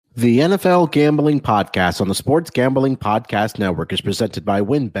The NFL Gambling Podcast on the Sports Gambling Podcast Network is presented by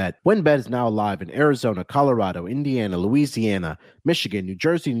WynnBET. WynnBET is now live in Arizona, Colorado, Indiana, Louisiana, Michigan, New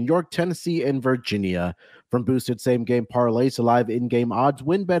Jersey, New York, Tennessee, and Virginia. From boosted same-game parlays to live in-game odds,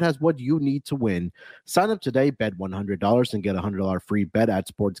 WynnBET has what you need to win. Sign up today, bet $100, and get a $100 free bet at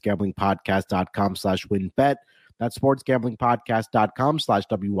sportsgamblingpodcast.com/WynnBET. That's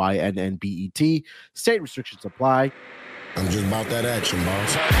sportsgamblingpodcast.com/WYNNBET. State restrictions apply. I'm just about that action,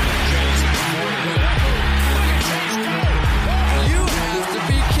 boss. You have to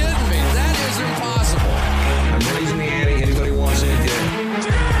be kidding me. That is impossible. I'm raising the ante. Anybody wants in, get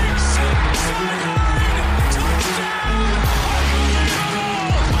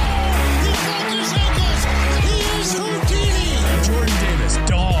He is Houdini. Jordan Davis,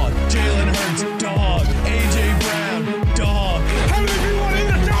 dog. Jalen Hurts, dog. A.J. Brown, dog. How many of you want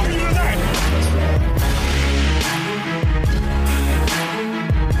in the W tonight?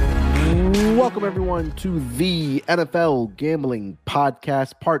 Welcome, everyone, to the NFL Gambling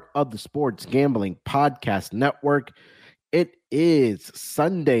Podcast, part of the Sports Gambling Podcast Network. It is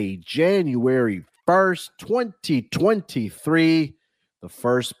Sunday, January 1st, 2023, the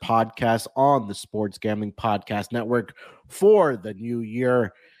first podcast on the Sports Gambling Podcast Network for the new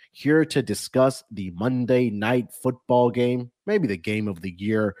year. Here to discuss the Monday Night Football game, maybe the game of the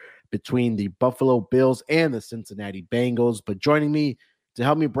year between the Buffalo Bills and the Cincinnati Bengals. But joining me to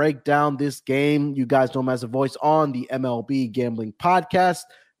help me break down this game, you guys know him as a voice on the MLB Gambling Podcast,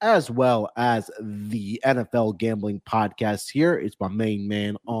 as well as the NFL Gambling Podcast here. It's my main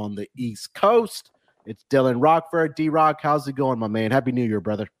man on the East Coast. It's Dylan Rockford. D-Rock, how's it going, my man? Happy New Year,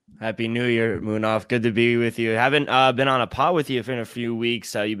 brother. Happy New Year, Munaf. Good to be with you. Haven't been on a pod with you for a few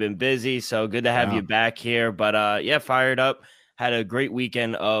weeks. You've been busy, so good to have you back here. But fired up. Had a great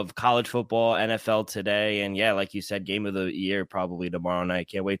weekend of college football, NFL today. And yeah, like you said, game of the year probably tomorrow night.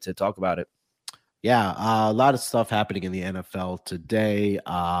 Can't wait to talk about it. Yeah, a lot of stuff happening in the NFL today.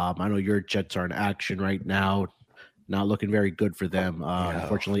 I know your Jets are in action right now. Not looking very good for them.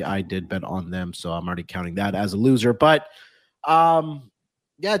 Unfortunately, I did bet on them, so I'm already counting that as a loser. But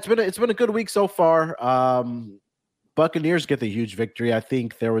it's been a good week so far. Buccaneers get the huge victory. I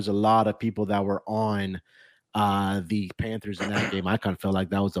think there was a lot of people that were on the Panthers in that game. I kind of felt like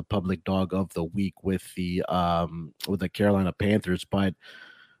that was a public dog of the week with the Carolina Panthers. But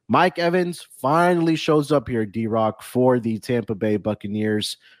Mike Evans finally shows up here, D-Rock, for the Tampa Bay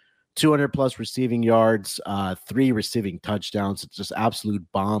Buccaneers. 200 plus receiving yards, 3 receiving touchdowns. It's just absolute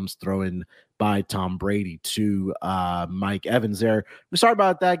bombs thrown by Tom Brady to Mike Evans there. We start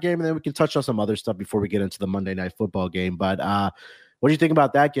about that game, and then we can touch on some other stuff before we get into the Monday Night Football game. But what do you think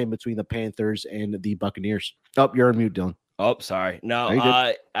about that game between the Panthers and the Buccaneers? Oh, you're on mute, Dylan. Oh, sorry. No,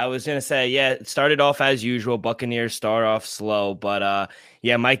 I was going to say, it started off as usual. Buccaneers start off slow, but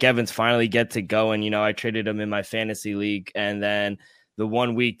Mike Evans finally get to go. And, I traded him in my fantasy league. And then the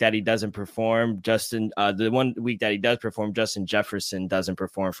 1 week that he doesn't perform, Justin Jefferson doesn't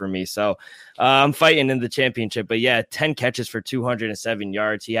perform for me. So I'm fighting in the championship. But 10 catches for 207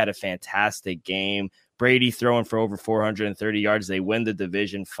 yards. He had a fantastic game. Brady throwing for over 430 yards. They win the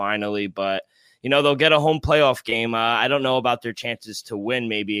division finally, but they'll get a home playoff game. I don't know about their chances to win,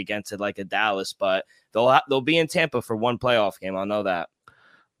 maybe against like a Dallas, but they'll be in Tampa for one playoff game. I'll know that.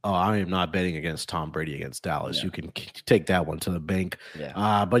 Oh, I am not betting against Tom Brady against Dallas. Yeah. You can take that one to the bank.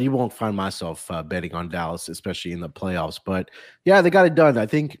 Yeah. But you won't find myself betting on Dallas, especially in the playoffs. But yeah, they got it done. I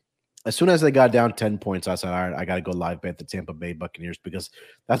think as soon as they got down 10 points, I said, all right, I got to go live bet the Tampa Bay Buccaneers because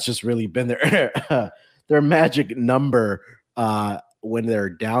that's just really been their magic number when they're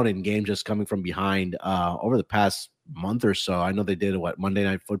down in games, just coming from behind over the past month or so. I know they did Monday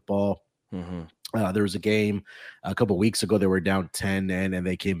Night Football. Mm-hmm. There was a game a couple weeks ago. They were down 10 and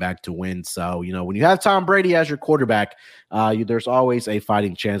they came back to win. So, when you have Tom Brady as your quarterback, there's always a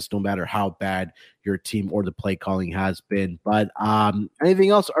fighting chance no matter how bad your team or the play calling has been. But anything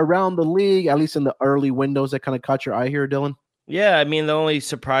else around the league, at least in the early windows, that kind of caught your eye here, Dylan? Yeah, I mean, the only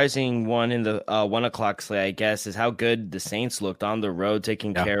surprising one in the 1 o'clock slate, I guess, is how good the Saints looked on the road,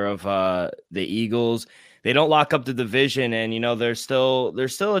 taking care of the Eagles. They don't lock up the division, and there's still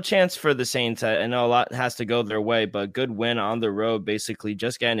a chance for the Saints. I know a lot has to go their way, but good win on the road, basically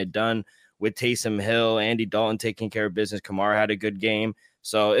just getting it done with Taysom Hill, Andy Dalton taking care of business. Kamara had a good game,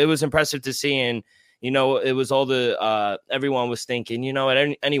 so it was impressive to see. And it was all the everyone was thinking,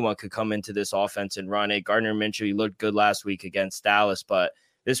 anyone could come into this offense and run it. Gardner Minshew, he looked good last week against Dallas, but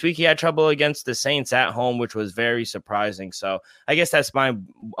this week he had trouble against the Saints at home, which was very surprising. So I guess that's my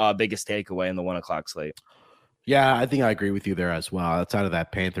biggest takeaway in the 1 o'clock slate. Yeah, I think I agree with you there as well. Outside of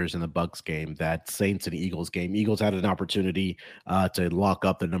that Panthers and the Bucks game, that Saints and Eagles game, Eagles had an opportunity to lock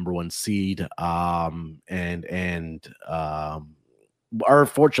up the number one seed, or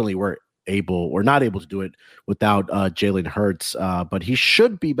fortunately, we're not able to do it without Jalen Hurts, but he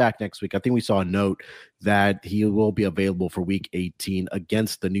should be back next week. I think we saw a note that he will be available for Week 18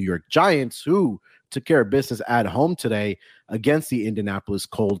 against the New York Giants, who took care of business at home today against the Indianapolis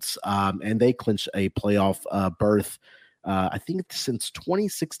Colts, and they clinched a playoff berth. I think since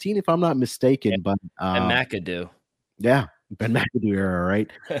 2016, if I'm not mistaken. Yeah. But and McAdoo. Yeah, Ben McAdoo era,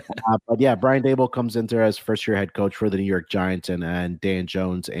 right? But yeah, Brian Daboll comes in there as first-year head coach for the New York Giants, and Dan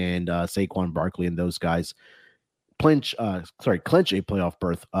Jones and Saquon Barkley and those guys clinch a playoff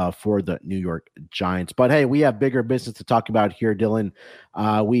berth for the New York Giants. But hey, we have bigger business to talk about here, Dylan.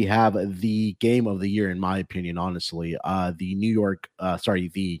 We have the game of the year, in my opinion, honestly.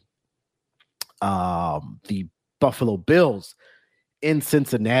 The Buffalo Bills in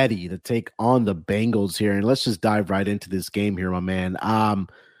Cincinnati to take on the Bengals here. And let's just dive right into this game here, my man.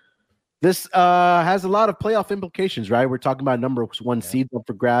 This has a lot of playoff implications, right? We're talking about number one seed up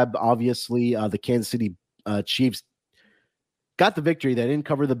for grab. Obviously, the Kansas City Chiefs got the victory. They didn't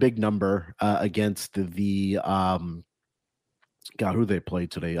cover the big number against the who they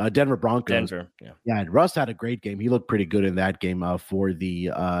played today? Denver Broncos. And Russ had a great game. He looked pretty good in that game for the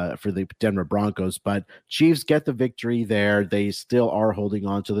Denver Broncos. But Chiefs get the victory there. They still are holding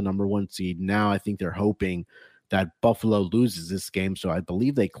on to the number one seed. Now I think they're hoping that Buffalo loses this game. So I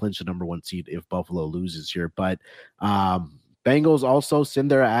believe they clinch the number one seed if Buffalo loses here. But Bengals also sit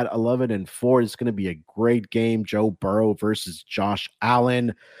there at 11-4. It's going to be a great game. Joe Burrow versus Josh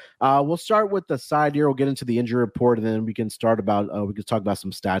Allen. We'll start with the side here. We'll get into the injury report, and then we can talk about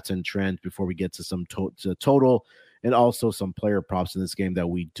some stats and trends before we get to some total and also some player props in this game that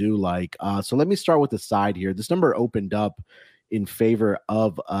we do like. So let me start with the side here. This number opened up in favor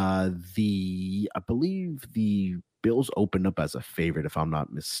of I believe the Bills opened up as a favorite, if I'm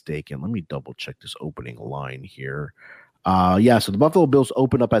not mistaken. Let me double check this opening line here. So the Buffalo Bills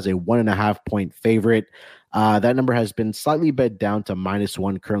opened up as a 1.5 point favorite. That number has been slightly bet down to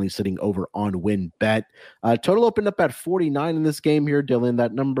 -1, currently sitting over on WinBet. Total opened up at 49 in this game here, Dylan.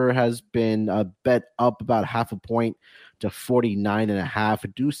 That number has been bet up about 0.5 point to 49.5. I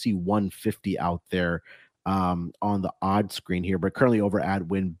do see 150 out there on the odd screen here, but currently over at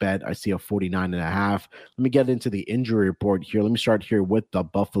WinBet, I see a 49.5. Let me get into the injury report here. Let me start here with the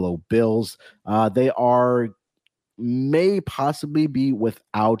Buffalo Bills. They may possibly be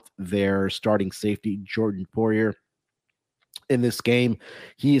without their starting safety, Jordan Poyer, in this game.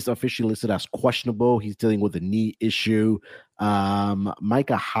 He is officially listed as questionable. He's dealing with a knee issue.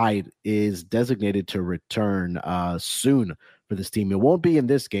 Micah Hyde is designated to return soon for this team. It won't be in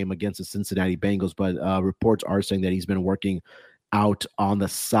this game against the Cincinnati Bengals, but reports are saying that he's been working out on the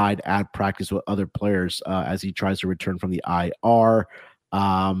side at practice with other players as he tries to return from the IR.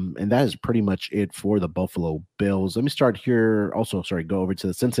 And that is pretty much it for the Buffalo Bills. Let me start here. Go over to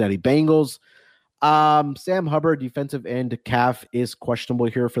the Cincinnati Bengals. Sam Hubbard, defensive end calf, is questionable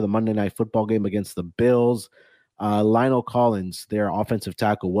here for the Monday Night Football game against the Bills. Lionel Collins, their offensive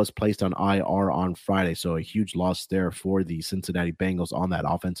tackle, was placed on IR on Friday, so a huge loss there for the Cincinnati Bengals on that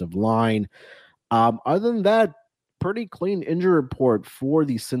offensive line. Other than that, pretty clean injury report for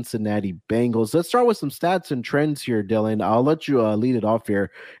the Cincinnati Bengals. Let's start with some stats and trends here, Dylan. I'll let you lead it off here.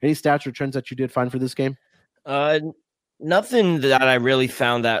 Any stats or trends that you did find for this game? Nothing that I really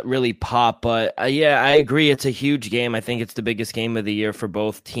found that really popped, but I agree. It's a huge game. I think it's the biggest game of the year for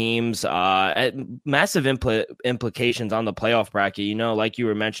both teams. Massive implications on the playoff bracket. Like you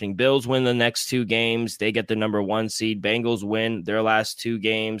were mentioning, Bills win the next two games. They get the number one seed. Bengals win their last two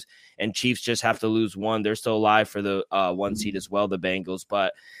games, and Chiefs just have to lose one. They're still alive for the one seed as well, the Bengals.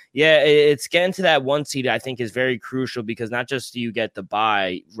 But yeah, it's getting to that one seed, I think, is very crucial because not just do you get the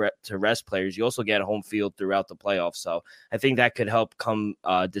bye to rest players, you also get home field throughout the playoffs. So I think that could help come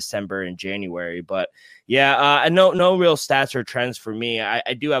December and January. But yeah, no real stats or trends for me.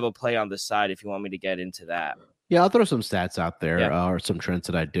 I do have a play on the side if you want me to get into that. Yeah, I'll throw some stats out there or some trends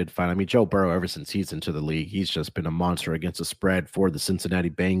that I did find. I mean, Joe Burrow, ever since he's into the league, he's just been a monster against the spread for the Cincinnati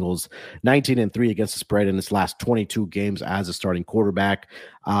Bengals. 19-3 against the spread in his last 22 games as a starting quarterback.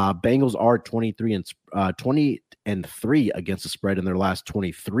 Bengals are 20-3 against the spread in their last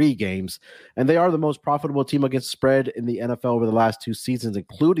 23 games, and they are the most profitable team against the spread in the NFL over the last two seasons,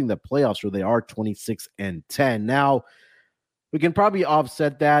 including the playoffs, where they are 26-10. Now, we can probably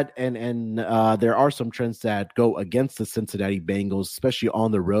offset that, and there are some trends that go against the Cincinnati Bengals, especially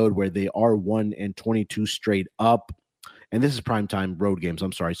on the road where they are 1-22 straight up. And this is primetime road games.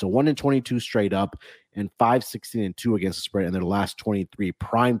 I'm sorry. So 1-22 straight up. and 5-16-2 against the spread in their last 23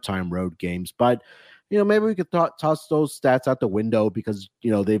 primetime road games. But maybe we could toss those stats out the window because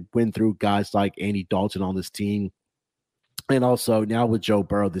they've went through guys like Andy Dalton on this team, and also now with Joe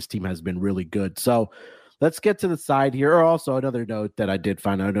Burrow, this team has been really good. So let's get to the side here. Or also another note that I did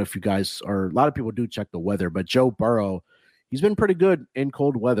find, I don't know if you guys or a lot of people do check the weather, but Joe Burrow, he's been pretty good in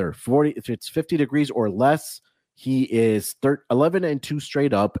cold weather. If it's 50 degrees or less, he is 11-2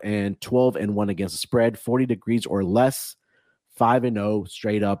 straight up and 12-1 against the spread. 40 degrees or less, 5-0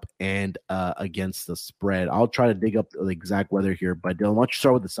 straight up and against the spread. I'll try to dig up the exact weather here, but Dylan, why don't you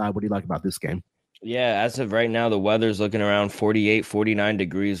start with the side? What do you like about this game? Yeah, as of right now, the weather's looking around 48, 49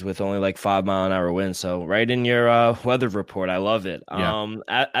 degrees with only like 5-mile-an-hour winds. So right in your weather report. I love it. Yeah.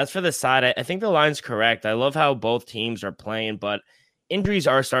 As for the side, I think the line's correct. I love how both teams are playing, but injuries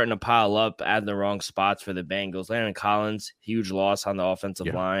are starting to pile up at the wrong spots for the Bengals. Landon Collins, huge loss on the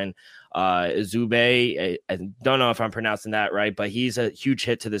offensive line. Zube, I don't know if I'm pronouncing that right, but he's a huge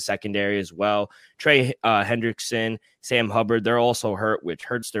hit to the secondary as well. Trey Hendrickson, Sam Hubbard, they're also hurt, which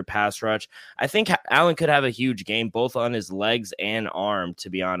hurts their pass rush. I think Allen could have a huge game, both on his legs and arm, to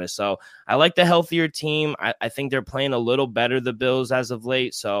be honest. So I like the healthier team. I think they're playing a little better, the Bills, as of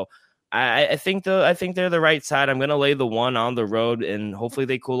late. So I think they're the right side. I'm going to lay the 1 on the road, and hopefully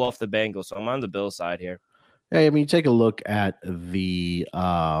they cool off the Bengals. So I'm on the Bills side here. Hey, I mean, take a look at the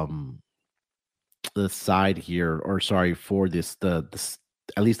side here, or sorry, for this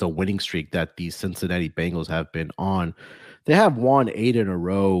at least a winning streak that the Cincinnati Bengals have been on. They have won 8 in a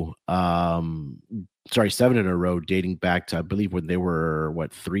row. 7 in a row, dating back to, I believe, when they were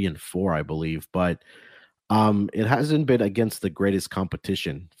 3-4, I believe. But it hasn't been against the greatest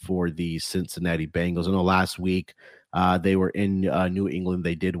competition for the Cincinnati Bengals. I know last week they were in New England.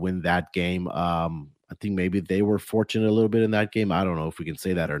 They did win that game. I think maybe they were fortunate a little bit in that game. I don't know if we can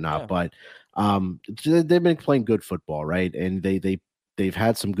say that or not, but they've been playing good football, right? And they've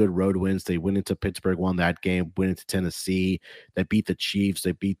had some good road wins. They went into Pittsburgh, won that game, went into Tennessee. They beat the Chiefs.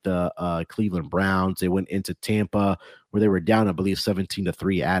 They beat the Cleveland Browns. They went into Tampa where they were down, I believe,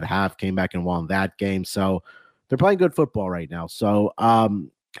 17-3 at half, came back and won that game. So they're playing good football right now. So,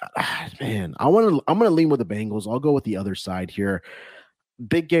 man, I'm going to lean with the Bengals. I'll go with the other side here.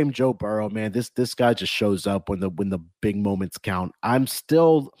 Big game Joe Burrow, man. This guy just shows up when the big moments count. I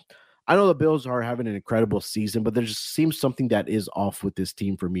know the Bills are having an incredible season, but there just seems something that is off with this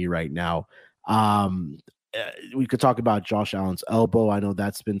team for me right now. We could talk about Josh Allen's elbow. I know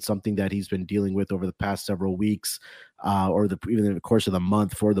that's been something that he's been dealing with over the past several weeks, or even in the course of the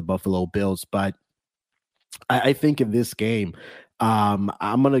month for the Buffalo Bills. But I think in this game, I'm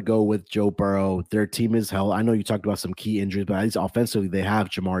going to go with Joe Burrow. Their team is hell. I know you talked about some key injuries, but at least offensively, they have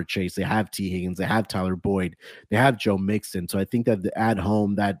Jamar Chase, they have T. Higgins, they have Tyler Boyd, they have Joe Mixon. So I think that at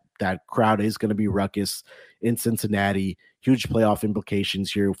home, that crowd is going to be ruckus in Cincinnati. Huge playoff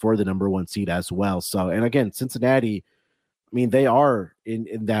implications here for the number 1 seed as well. So, and again, Cincinnati, I mean, they are in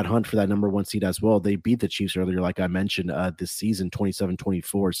that hunt for that number 1 seed as well. They beat the Chiefs earlier, like I mentioned, this season,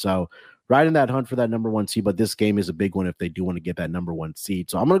 27-24. So right in that hunt for that number 1 seed, but this game is a big one if they do want to get that number 1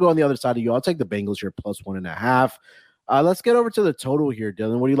 seed. So I'm going to go on the other side of you. I'll take the Bengals here plus 1.5. Let's get over to the total here,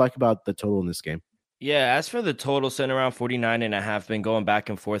 Dylan. What do you like about the total in this game? Yeah, as for the total, sitting around 49.5, been going back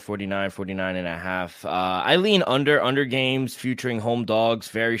and forth, 49.5. I lean under games featuring home dogs,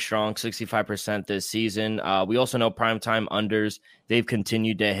 very strong, 65% this season. We also know primetime unders, they've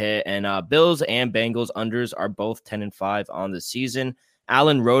continued to hit, and Bills and Bengals unders are both 10-5 on the season.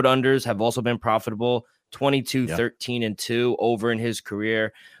 Allen road unders have also been profitable, 22-13-2 over in his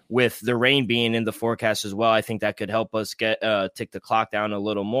career. With the rain being in the forecast as well, I think that could help us get tick the clock down a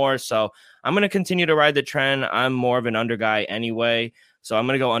little more. So I'm going to continue to ride the trend. I'm more of an under guy anyway, so I'm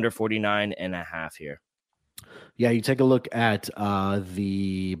going to go under 49.5 here. Yeah, you take a look at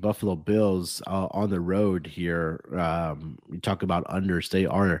the Buffalo Bills on the road here. You talk about unders. They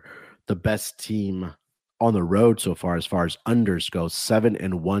are the best team on the road so far as unders go,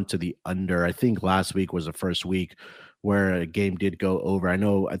 7-1 to the under. I think last week was the first week where a game did go over. I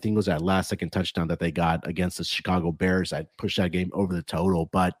think it was that last second touchdown that they got against the Chicago Bears that pushed that game over the total.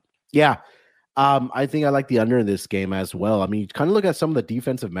 But yeah, I think I like the under in this game as well. I mean, you kind of look at some of the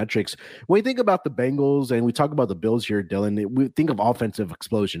defensive metrics. When you think about the Bengals and we talk about the Bills here, Dylan, we think of offensive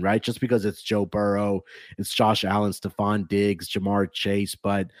explosion, right? Just because it's Joe Burrow, it's Josh Allen, Stephon Diggs, Jamar Chase,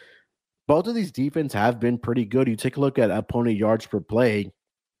 but both of these defense have been pretty good. You take a look at opponent yards per play.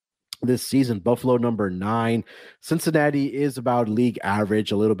 this season. Buffalo number 9. Cincinnati is about league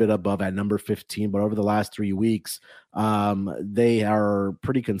average, a little bit above at number 15, but over the last 3 weeks, they are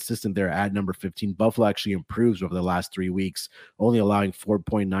pretty consistent there at number 15. Buffalo actually improves over the last 3 weeks, only allowing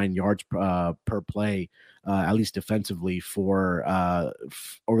 4.9 yards per play, at least defensively, for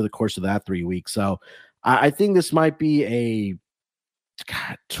over the course of that 3 weeks. So I think this might be a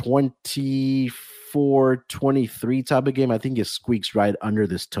 24-23 type of game. I think it squeaks right under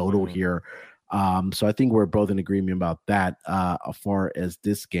this total here. So I think we're both in agreement about that as far as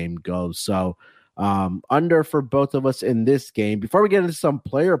this game goes. So under for both of us in this game. Before we get into some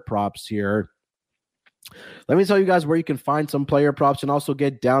player props here, let me tell you guys where you can find some player props and also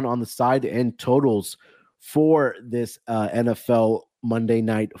get down on the side and totals for this NFL Monday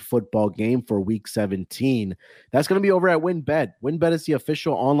Night Football game for Week 17. That's going to be over at WynnBET. WynnBET is the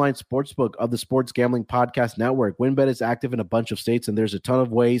official online sportsbook of the Sports Gambling Podcast Network. WynnBET is active in a bunch of states, and there's a ton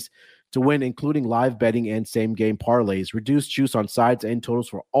of ways to win, including live betting and same-game parlays. Reduced juice on sides and totals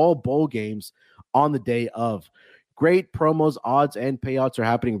for all bowl games on the day of. Great promos, odds, and payouts are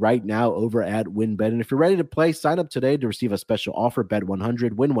happening right now over at WynnBET. And if you're ready to play, sign up today to receive a special offer. Bet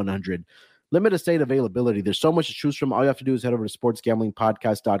 100, win 100. Limited state availability. There's so much to choose from. All you have to do is head over to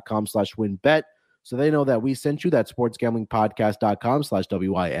sportsgamblingpodcast.com/WynnBET so they know that we sent you. That's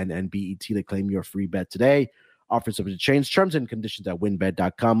sportsgamblingpodcast.com/WYNNBET to claim your free bet today. Offers subject to change. Terms and conditions at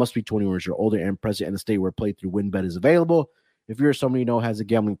wynnbet.com. Must be 21 years or older and present in a state where playthrough WynnBET is available. If you're someone you know has a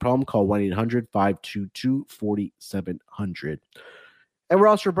gambling problem, call 1-800-522-4700. And we're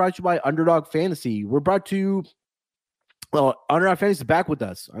also brought to you by Underdog Fantasy. We're brought to you. Well, Underdog Fantasy is back with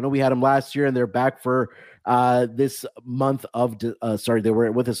us. I know we had them last year, and they're back for this month of they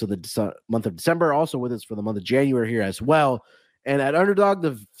were with us for the month of December, also with us for the month of January here as well. And at Underdog,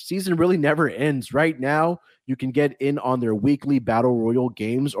 the season really never ends. Right now, you can get in on their weekly Battle Royal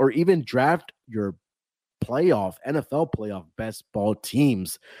games or even draft your NFL playoff best ball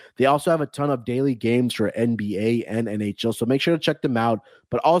teams. They also have a ton of daily games for NBA and NHL, so make sure to check them out.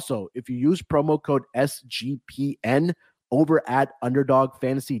 But also, if you use promo code SGPN over at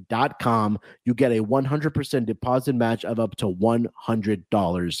underdogfantasy.com, you get a 100% deposit match of up to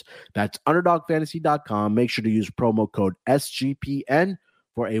 $100. That's underdogfantasy.com. Make sure to use promo code SGPN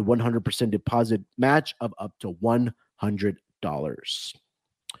for a 100% deposit match of up to $100.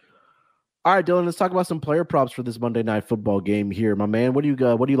 All right, Dylan, let's talk about some player props for this Monday Night Football game here. My man, what are you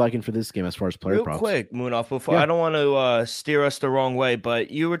liking for this game as far as player props? Real quick, Moonoff, before I don't want to steer us the wrong way, but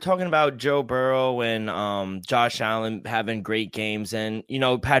you were talking about Joe Burrow and Josh Allen having great games, and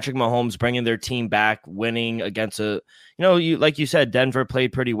Patrick Mahomes bringing their team back, winning against like you said, Denver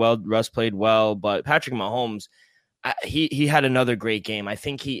played pretty well, Russ played well, but Patrick Mahomes, he had another great game. I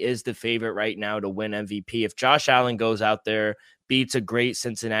think he is the favorite right now to win MVP. If Josh Allen goes out there, beats a great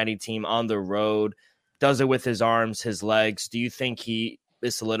Cincinnati team on the road, does it with his arms, his legs, do you think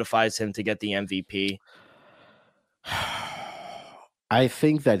this solidifies him to get the MVP? I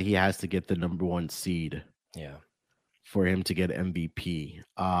think that he has to get the number 1 seed. Yeah. For him to get MVP.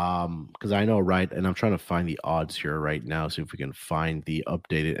 Because I know, right? And I'm trying to find the odds here right now, see if we can find the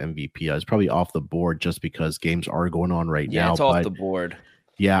updated MVP. It's probably off the board just because games are going on right now. Yeah, it's off the board.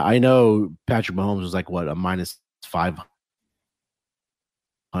 Yeah, I know Patrick Mahomes was like, what, a minus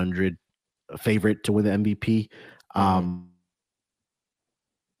 500 favorite to win the MVP.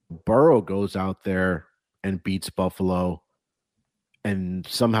 Burrow goes out there and beats Buffalo, and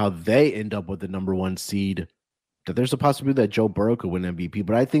somehow they end up with the number 1 seed. That there's a possibility that Joe Burrow could win MVP,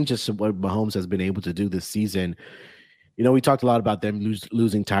 but I think just what Mahomes has been able to do this season, we talked a lot about them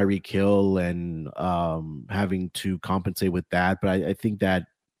losing Tyreek Hill and having to compensate with that, but I think that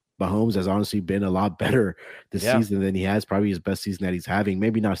Mahomes has honestly been a lot better this season than he has. Probably his best season that he's having.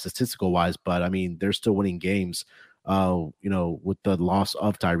 Maybe not statistical wise, but I mean, they're still winning games. With the loss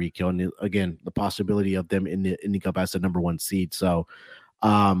of Tyreek Hill, and again, the possibility of them ending up as the number 1 seed. So,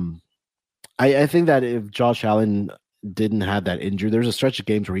 I think that if Josh Allen didn't have that injury, there's a stretch of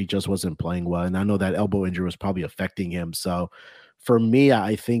games where he just wasn't playing well, and I know that elbow injury was probably affecting him. So, for me,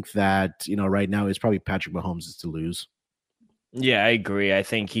 I think that right now it's probably Patrick Mahomes is to lose. Yeah, I agree. I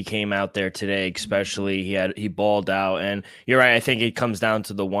think he came out there today, especially he balled out, and you're right. I think it comes down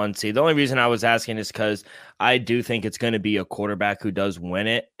to the 1 seed. The only reason I was asking is because I do think it's going to be a quarterback who does win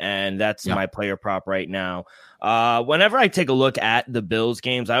it, and that's my player prop right now. Whenever I take a look at the Bills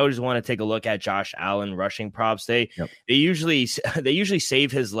games, I always want to take a look at Josh Allen rushing props. They usually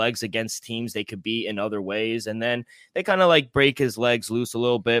save his legs against teams they could beat in other ways, and then they kind of like break his legs loose a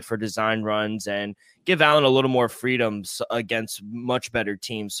little bit for design runs and give Allen a little more freedoms against much better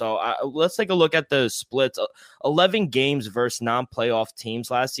teams. So let's take a look at the splits. 11 games versus non-playoff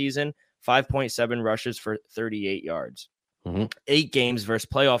teams last season, 5.7 rushes for 38 yards. 8 games versus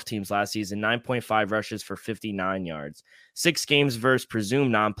playoff teams last season, 9.5 rushes for 59 yards. 6 games versus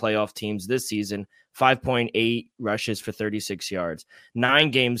presumed non-playoff teams this season, 5.8 rushes for 36 yards. 9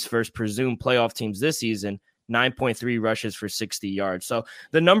 games versus presumed playoff teams this season, 9.3 rushes for 60 yards. So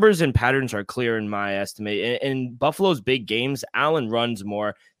the numbers and patterns are clear in my estimate. In Buffalo's big games, Allen runs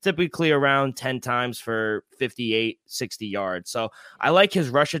more, typically around 10 times for 58, 60 yards. So I like his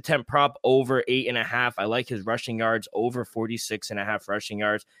rush attempt prop over 8.5. I like his rushing yards over 46.5 rushing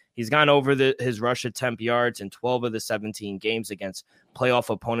yards. He's gone over his rush attempt yards in 12 of the 17 games against playoff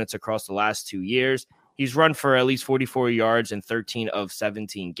opponents across the last 2 years. He's run for at least 44 yards in 13 of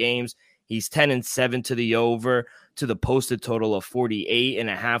 17 games. He's 10-7 to the over, to the posted total of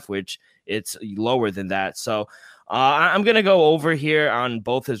 48.5, which it's lower than that. So I'm going to go over here on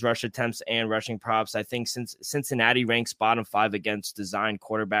both his rush attempts and rushing props. I think since Cincinnati ranks bottom 5 against designed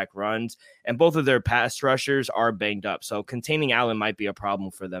quarterback runs, and both of their pass rushers are banged up. So containing Allen might be a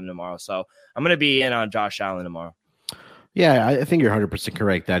problem for them tomorrow. So I'm going to be in on Josh Allen tomorrow. Yeah, I think you're 100%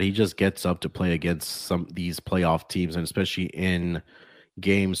 correct that he just gets up to play against these playoff teams, and especially in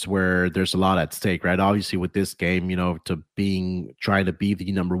games where there's a lot at stake, right? Obviously, with this game, trying to be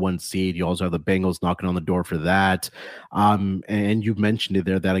the number 1 seed, you also have the Bengals knocking on the door for that. And you mentioned it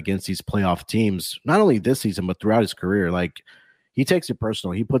there that against these playoff teams, not only this season but throughout his career, like he takes it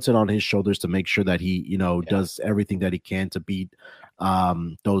personal. He puts it on his shoulders to make sure that he, does everything that he can to beat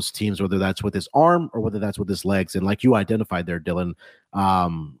those teams, whether that's with his arm or whether that's with his legs. And like you identified there, Dylan,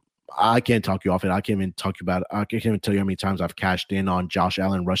 I can't talk you off it. I can't even tell you how many times I've cashed in on Josh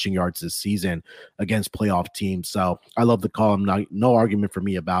Allen rushing yards this season against playoff teams. So I love the call. No argument for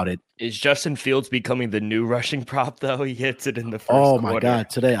me about it. Is Justin Fields becoming the new rushing prop, though? He hits it in the first quarter. My God.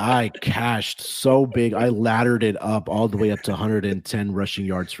 Today I cashed so big. I laddered it up all the way up to 110 rushing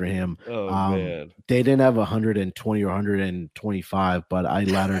yards for him. Man. They didn't have 120 or 125, but I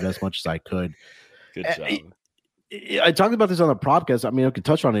laddered as much as I could. Good job. I talked about this on the Propcast. I mean, I could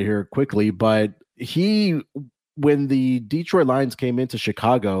touch on it here quickly, but when the Detroit Lions came into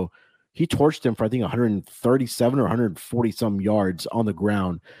Chicago, he torched them for, I think, 137 or 140 some yards on the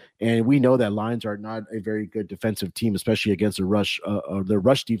ground. And we know that Lions are not a very good defensive team, especially against a rush. The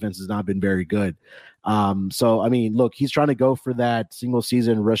rush defense has not been very good. So, I mean, look, he's trying to go for that single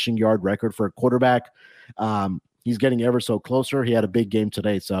season rushing yard record for a quarterback. He's getting ever so closer. He had a big game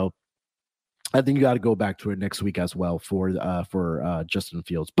today. So, I think you got to go back to it next week as well for Justin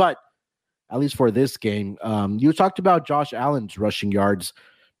Fields. But at least for this game, you talked about Josh Allen's rushing yards.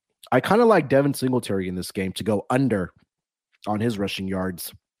 I kind of like Devin Singletary in this game to go under on his rushing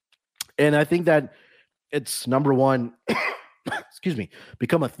yards. And I think that it's number one,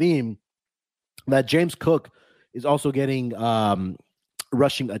 become a theme that James Cook is also getting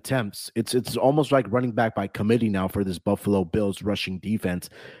rushing attempts. It's almost like running back by committee now for this Buffalo Bills rushing defense.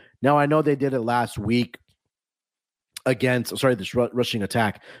 Now, I know they did it last week against, this rushing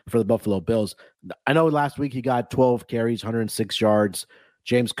attack for the Buffalo Bills. I know last week he got 12 carries, 106 yards.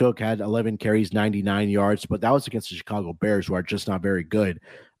 James Cook had 11 carries, 99 yards, but that was against the Chicago Bears, who are just not very good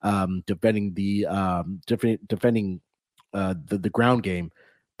defending the ground game.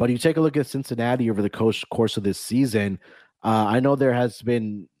 But you take a look at Cincinnati over the course of this season. I know there has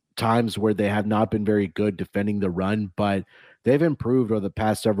been times where they have not been very good defending the run, but they've improved over the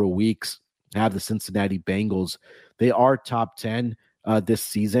past several weeks. Have the Cincinnati Bengals. They are top 10 this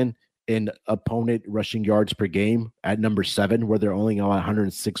season in opponent rushing yards per game at number 7, where they're only on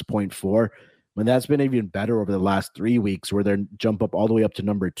 106.4. When that's been even better over the last 3 weeks, where they jump up all the way up to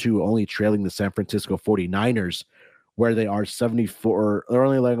number 2, only trailing the San Francisco 49ers, where they are 74. They're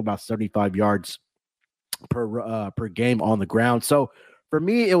only letting about 75 yards per game on the ground. So for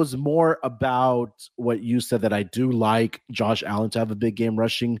me, it was more about what you said, that I do like Josh Allen to have a big game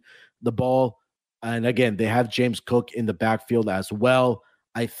rushing the ball. And again, they have James Cook in the backfield as well.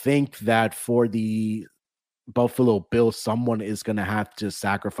 I think that for the Buffalo Bills, someone is going to have to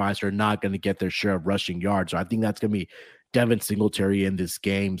sacrifice or not going to get their share of rushing yards. So I think that's going to be Devin Singletary in this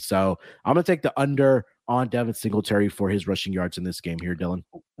game. So I'm going to take the under on Devin Singletary for his rushing yards in this game here, Dylan.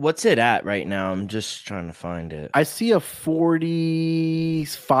 What's it at right now? I'm just trying to find it. I see a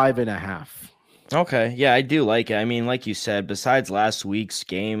 45.5. Okay. Yeah, I do like it. I mean, like you said, besides last week's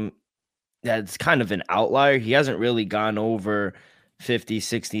game, that's kind of an outlier. He hasn't really gone over 50,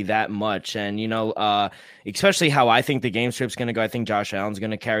 60 that much. And, especially how I think the game script's going to go. I think Josh Allen's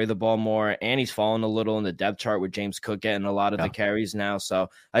going to carry the ball more, and he's fallen a little in the depth chart with James Cook getting a lot of the carries now. So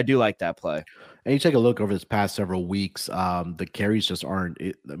I do like that play. And you take a look over this past several weeks, the carries just aren't.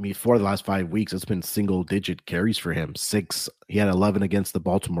 For the last 5 weeks, it's been single-digit carries for him. 6, he had 11 against the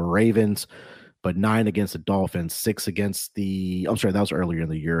Baltimore Ravens, but 9 against the Dolphins, 6 against the. I'm sorry, that was earlier in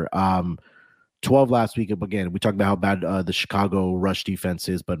the year. 12 last week. Again, we talked about how bad the Chicago rush defense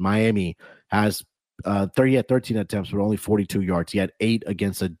is, but Miami has 13 attempts, but only 42 yards. He had 8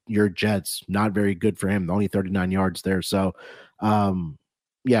 against your Jets. Not very good for him. Only 39 yards there. So, I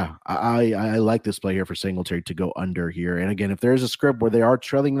like this play here for Singletary to go under here. And again, if there's a script where they are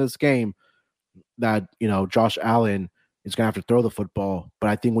trailing this game, that Josh Allen is going to have to throw the football.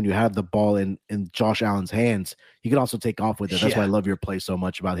 But I think when you have the ball in Josh Allen's hands, he can also take off with it. That's why I love your play so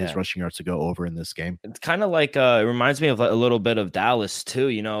much about his rushing yards to go over in this game. It's kind of like it reminds me of a little bit of Dallas too.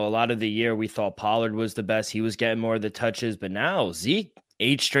 A lot of the year we thought Pollard was the best. He was getting more of the touches, but now Zeke,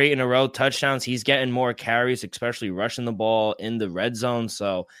 8 straight in a row touchdowns. He's getting more carries, especially rushing the ball in the red zone.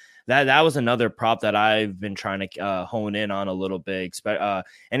 So that was another prop that I've been trying to hone in on a little bit.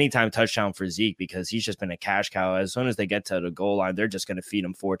 Anytime touchdown for Zeke, because he's just been a cash cow. As soon as they get to the goal line, they're just going to feed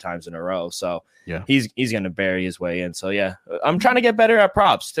him 4 times in a row. So he's going to bury his way in. So I'm trying to get better at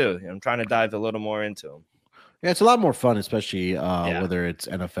props too. I'm trying to dive a little more into them. Yeah, it's a lot more fun, especially whether it's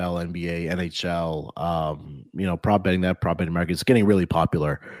NFL, NBA, NHL. Prop betting market is getting really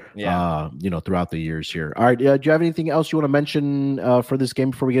popular. Throughout the years here. All right, do you have anything else you want to mention for this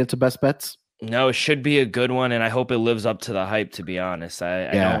game before we get into best bets? No, it should be a good one, and I hope it lives up to the hype. To be honest, I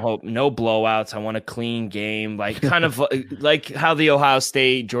don't hope no blowouts. I want a clean game, like kind of like how the Ohio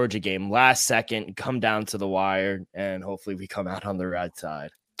State Georgia game, last second, come down to the wire, and hopefully we come out on the right side.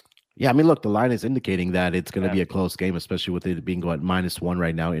 Yeah, I mean, look, the line is indicating that it's going to be a close game, especially with it being going -1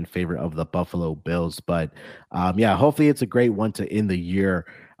 right now in favor of the Buffalo Bills. But hopefully it's a great one to end the year.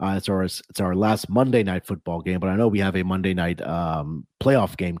 It's our last Monday night football game, but I know we have a Monday night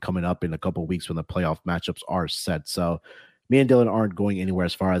playoff game coming up in a couple of weeks when the playoff matchups are set. So me and Dylan aren't going anywhere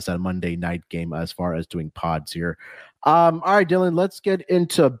as far as that Monday night game, as far as doing pods here. All right, Dylan, let's get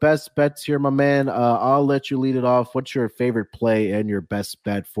into best bets here, my man. I'll let you lead it off. What's your favorite play and your best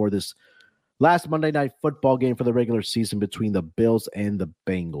bet for this last Monday night football game for the regular season between the Bills and the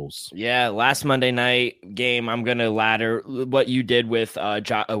Bengals? Yeah, last Monday night game, I'm going to ladder what you did with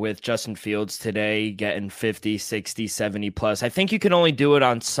Justin Fields today, getting 50, 60, 70 plus. I think you can only do it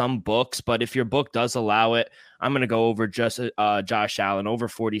on some books, but if your book does allow it, I'm going to go over just Josh Allen, over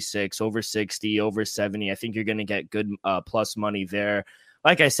 46, over 60, over 70. I think you're going to get good plus money there.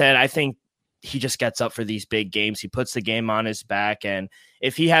 Like I said, I think he just gets up for these big games. He puts the game on his back, and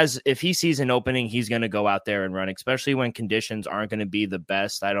if he sees an opening, he's going to go out there and run, especially when conditions aren't going to be the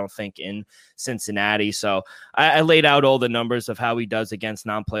best, I don't think, in Cincinnati. So I laid out all the numbers of how he does against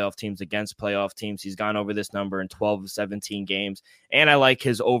non-playoff teams, against playoff teams. He's gone over this number in 12 of 17 games, and I like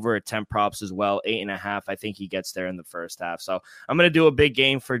his over attempt props as well, 8.5. I think he gets there in the first half. So I'm going to do a big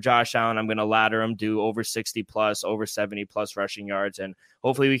game for Josh Allen. I'm going to ladder him, do over 60 plus, over 70 plus rushing yards, and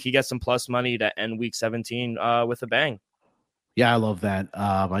hopefully we can get some plus money to end week 17 with a bang. Yeah, I love that.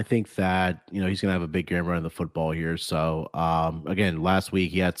 I think that, he's going to have a big game running the football here. So, again, last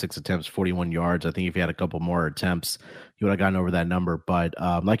week he had 6 attempts, 41 yards. I think if he had a couple more attempts, he would have gotten over that number. But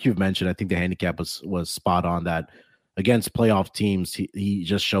like you've mentioned, I think the handicap was spot on that against playoff teams. He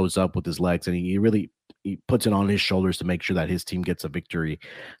just shows up with his legs, and he puts it on his shoulders to make sure that his team gets a victory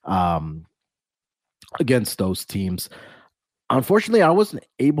against those teams. Unfortunately, I wasn't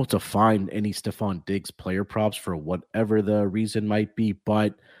able to find any Stephon Diggs player props for whatever the reason might be,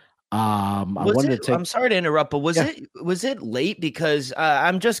 but I'm sorry to interrupt, but was it late? Because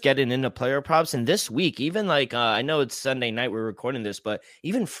I'm just getting into player props, and this week, even I know it's Sunday night we're recording this, but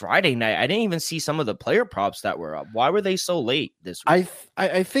even Friday night, I didn't even see some of the player props that were up. Why were they so late this week?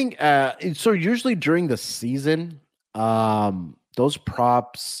 I think so. Usually during the season, those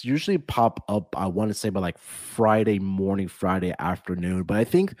props usually pop up, I want to say, by Friday morning, Friday afternoon. But I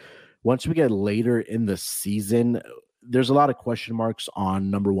think once we get later in the season, there's a lot of question marks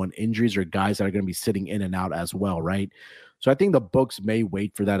on, number one, injuries or guys that are going to be sitting in and out as well, right? So I think the books may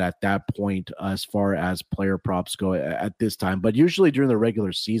wait for that at that point as far as player props go at this time. But usually during the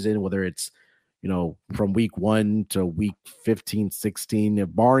regular season, whether it's from week 1 to week 15, 16,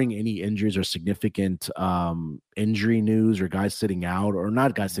 barring any injuries or significant injury news or guys sitting out, or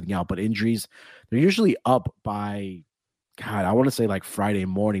not guys sitting out, but injuries, they're usually up by, I want to say Friday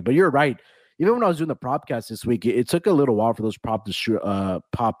morning. But you're right. even when I was doing the propcast this week, it took a little while for those props to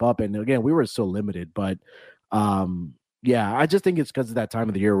pop up. And again, we were so limited, but yeah, I just think it's because of that time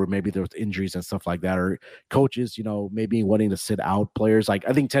of the year where maybe there was injuries and stuff like that, or coaches, maybe wanting to sit out players. Like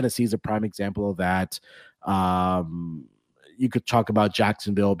I think Tennessee is a prime example of that. You could talk about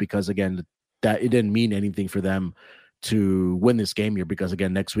Jacksonville because again, that it didn't mean anything for them to win this game here because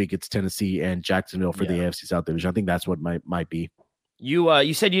again, next week it's Tennessee and Jacksonville for the AFC South Division. I think that's what might be.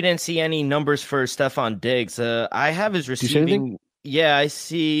 You said you didn't see any numbers for Stephon Diggs. I have his receiving. Yeah, I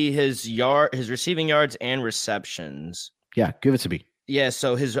see his receiving yards and receptions. Yeah, give it to me. Yeah,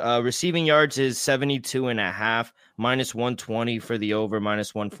 so his receiving yards is 72.5, minus 120 for the over,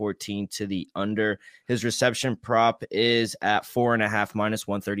 minus 114 to the under. His reception prop is at 4.5, minus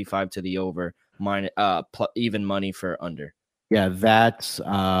 135 to the over, even money for under. Yeah, that's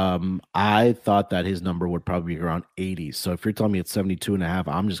I thought that his number would probably be around 80. So if you're telling me it's 72.5,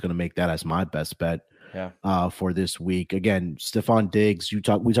 I'm just going to make that as my best bet. Yeah. For this week. Again, Stephon Diggs, we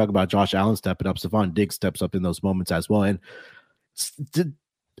talk about Josh Allen stepping up. Stephon Diggs steps up in those moments as well. And the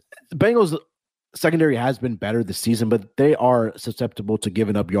Bengals secondary has been better this season, but they are susceptible to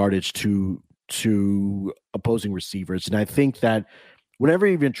giving up yardage to opposing receivers. And I think that whenever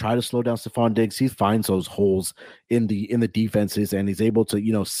you even try to slow down Stephon Diggs, he finds those holes in the defenses and he's able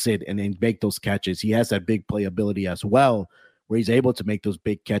to, sit and make those catches. He has that big playability as well, where he's able to make those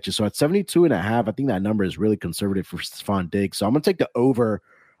big catches. So at 72.5, I think that number is really conservative for Stephon Diggs. So I'm going to take the over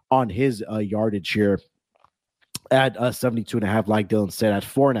on his yardage here at 72.5, like Dylan said. At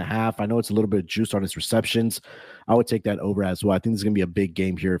 4.5, I know it's a little bit of juice on his receptions. I would take that over as well. I think this is going to be a big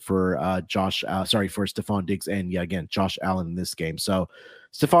game here for for Stephon Diggs and, again, Josh Allen in this game. So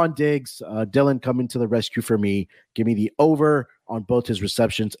Stephon Diggs, Dylan coming to the rescue for me. Give me the over on both his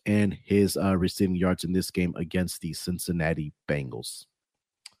receptions and his receiving yards in this game against the Cincinnati Bengals.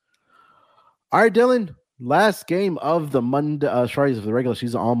 All right, Dylan, last game of the Monday, of the regular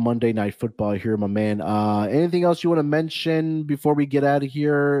season on Monday Night Football here, my man. Anything else you want to mention before we get out of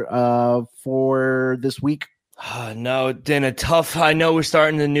here for this week? No, it's been a tough. I know we're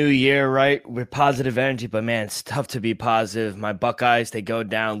starting the new year, right? With positive energy, but man, it's tough to be positive. My Buckeyes, they go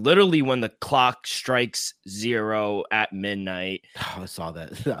down literally when the clock strikes 0 at midnight. I saw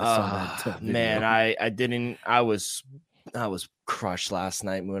that. Man, I was crushed last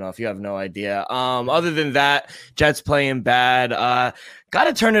night, Moonoff. You have no idea. Other than that, Jets playing bad. Got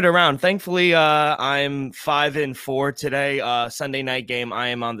to turn it around. Thankfully, I'm 5-4 today. Sunday night game, I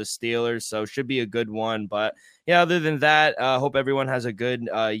am on the Steelers, so should be a good one. But yeah, other than that, hope everyone has a good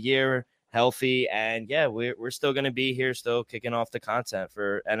year, healthy, and yeah, we're still going to be here, still kicking off the content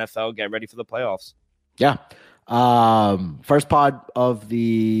for NFL. Get ready for the playoffs. Yeah. First pod of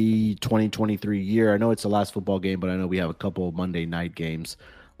the 2023 year. I know it's the last football game, but I know we have a couple of Monday night games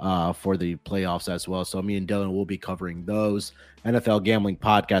for the playoffs as well. So me and Dylan will be covering those. NFL Gambling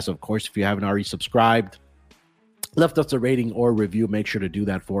Podcast, of course. If you haven't already subscribed, left us a rating or review, make sure to do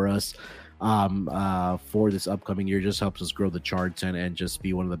that for us for this upcoming year. Just helps us grow the charts and just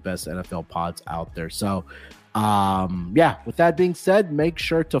be one of the best NFL pods out there. So with that being said, make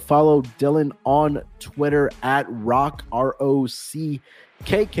sure to follow Dylan on Twitter at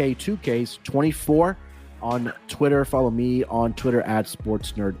RockKK2Ks24 on Twitter. Follow me on Twitter at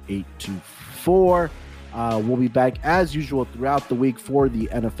SportsNerd824. We'll be back as usual throughout the week for the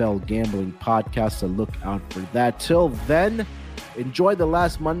NFL Gambling Podcast, so look out for that. Till then, enjoy the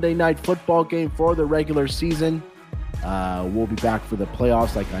last Monday Night Football game for the regular season. We'll be back for the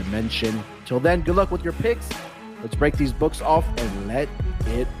playoffs, like I mentioned. Till then, good luck with your picks. Let's break these books off and let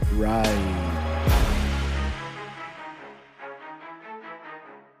it ride.